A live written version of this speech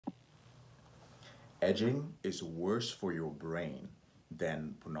Edging is worse for your brain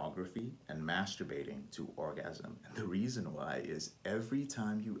than pornography and masturbating to orgasm. And the reason why is every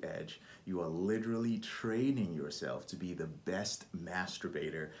time you edge, you are literally training yourself to be the best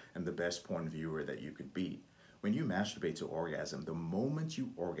masturbator and the best porn viewer that you could be. When you masturbate to orgasm, the moment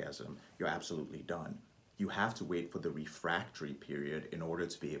you orgasm, you're absolutely done. You have to wait for the refractory period in order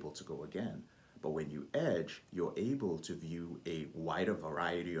to be able to go again. But when you edge, you're able to view a wider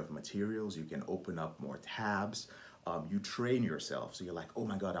variety of materials. You can open up more tabs. You train yourself. So you're like, oh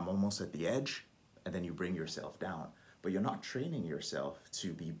my God, I'm almost at the edge. And then you bring yourself down. But you're not training yourself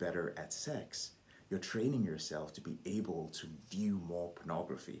to be better at sex. You're training yourself to be able to view more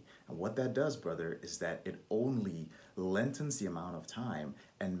pornography. And what that does, brother, is that it only lengthens the amount of time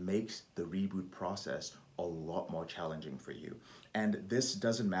and makes the reboot process a lot more challenging for you. And this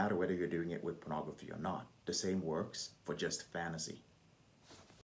doesn't matter whether you're doing it with pornography or not. The same works for just fantasy.